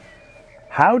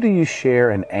How do you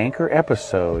share an Anchor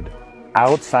episode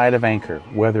outside of Anchor,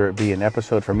 whether it be an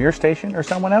episode from your station or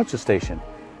someone else's station?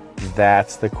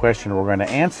 That's the question we're going to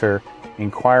answer.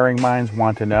 Inquiring minds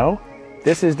want to know.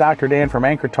 This is Dr. Dan from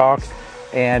Anchor Talk,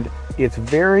 and it's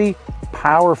very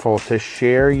powerful to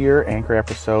share your Anchor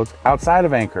episodes outside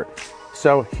of Anchor.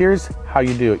 So here's how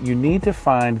you do it. You need to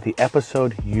find the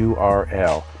episode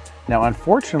URL. Now,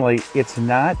 unfortunately, it's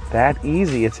not that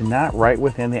easy. It's not right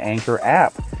within the Anchor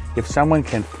app. If someone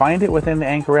can find it within the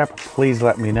Anchor app, please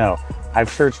let me know. I've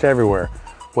searched everywhere.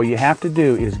 What you have to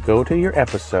do is go to your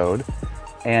episode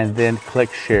and then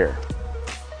click share.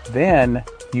 Then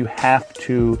you have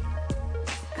to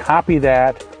copy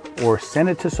that or send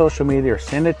it to social media or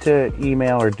send it to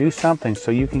email or do something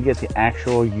so you can get the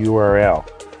actual URL.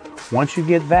 Once you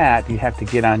get that, you have to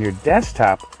get on your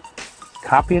desktop,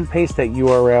 copy and paste that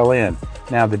URL in.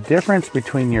 Now, the difference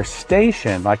between your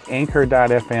station, like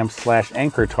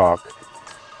anchor.fm/anchortalk,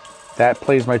 that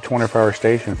plays my 24-hour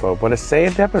station flow. But a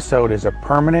saved episode is a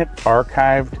permanent,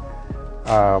 archived,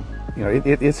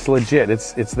 it's legit.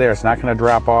 It's there. It's not going to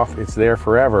drop off. It's there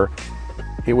forever.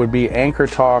 It would be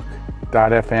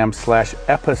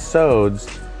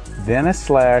anchortalk.fm/episodes, then a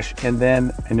slash, and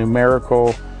then a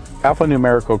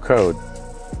alphanumerical code.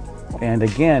 And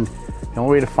again, the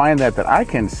only way to find that I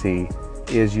can see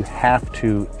is you have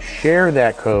to share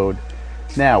that code.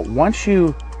 Now, once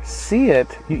you see it,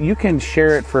 you can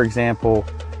share it, for example,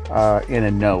 in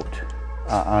a note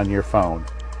on your phone.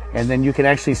 And then you can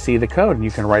actually see the code and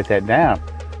you can write that down.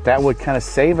 That would kind of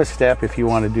save a step if you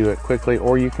want to do it quickly,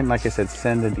 or you can, like I said,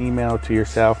 send an email to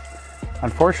yourself.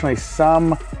 Unfortunately,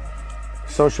 some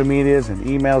social medias and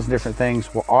emails and different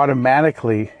things will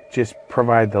automatically just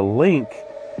provide the link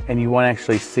and you won't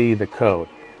actually see the code.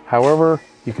 However,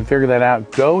 you can figure that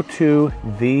out. Go to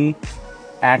the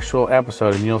actual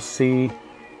episode and you'll see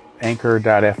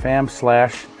anchor.fm/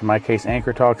 in my case,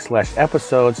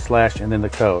 anchortalk/episodes/ and then the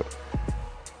code.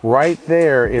 Right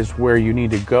there is where you need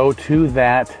to go to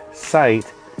that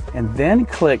site and then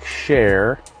click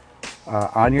share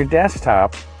on your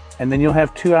desktop, and then you'll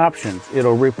have two options.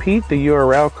 It'll repeat the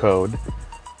URL code,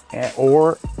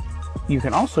 or you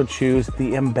can also choose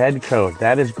the embed code.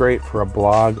 That is great for a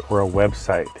blog or a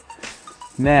website.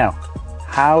 Now,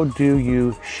 how do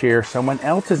you share someone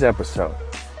else's episode?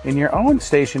 In your own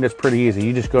station, it's pretty easy.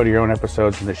 You just go to your own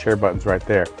episodes and the share button's right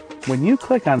there. When you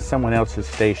click on someone else's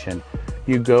station,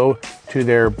 you go to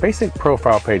their basic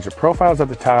profile page. The profile's at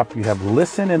the top. You have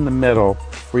listen in the middle,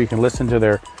 where you can listen to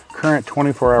their current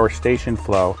 24-hour station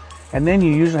flow. And then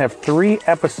you usually have 3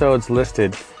 episodes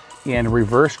listed in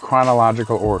reverse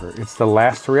chronological order. It's the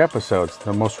last 3 episodes,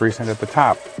 the most recent at the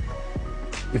top.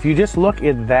 If you just look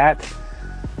at that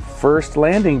first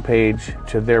landing page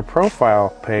to their profile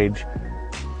page,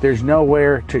 there's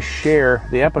nowhere to share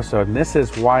the episode. And this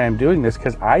is why I'm doing this,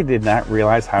 because I did not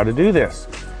realize how to do this.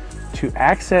 To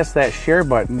access that share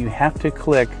button, you have to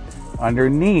click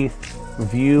underneath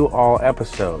View All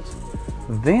Episodes.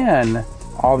 Then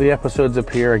all the episodes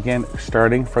appear, again,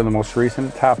 starting from the most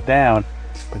recent top down,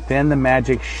 but then the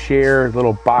magic share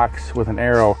little box with an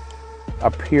arrow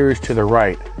appears to the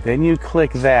right. Then you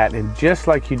click that, and just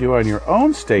like you do on your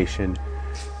own station,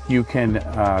 you can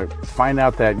find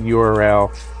out that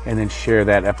URL and then share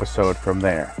that episode from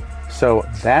there. So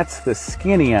that's the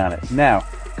skinny on it. Now,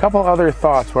 a couple other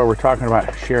thoughts while we're talking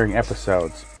about sharing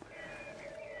episodes.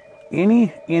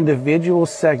 Any individual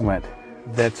segment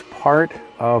that's part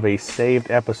of a saved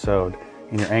episode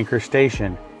in your Anchor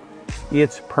station,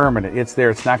 it's permanent. It's there.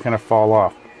 It's not going to fall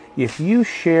off. If you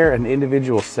share an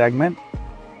individual segment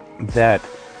that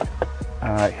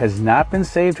has not been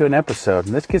saved to an episode,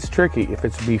 and this gets tricky, if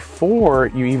it's before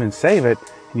you even save it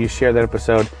and you share that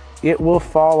episode, it will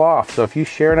fall off. So if you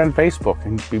share it on Facebook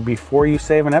and before you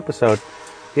save an episode,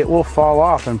 it will fall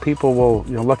off, and people will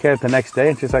look at it the next day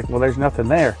and it's just like, well, there's nothing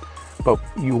there. But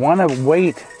you want to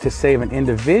wait to save an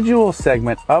individual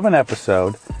segment of an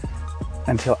episode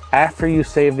until after you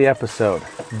save the episode.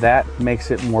 That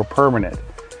makes it more permanent.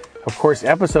 Of course,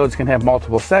 episodes can have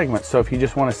multiple segments, so if you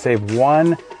just want to save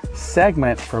one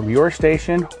segment from your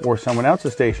station or someone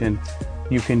else's station,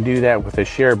 you can do that with a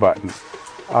share button.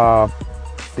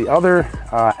 The other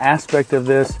aspect of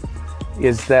this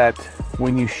is that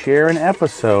when you share an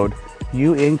episode,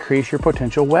 you increase your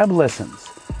potential web listens.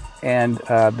 And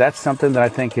that's something that I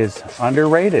think is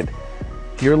underrated.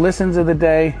 Your listens of the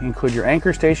day include your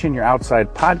Anchor station, your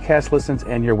outside podcast listens,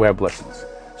 and your web listens.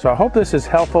 So I hope this is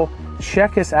helpful.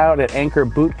 Check us out at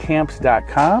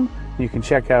anchorbootcamps.com. You can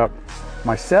check out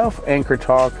myself, Anchor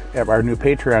Talk, at our new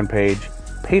Patreon page,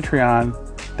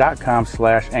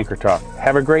 patreon.com/anchortalk.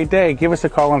 Have a great day. Give us a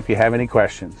call if you have any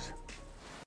questions.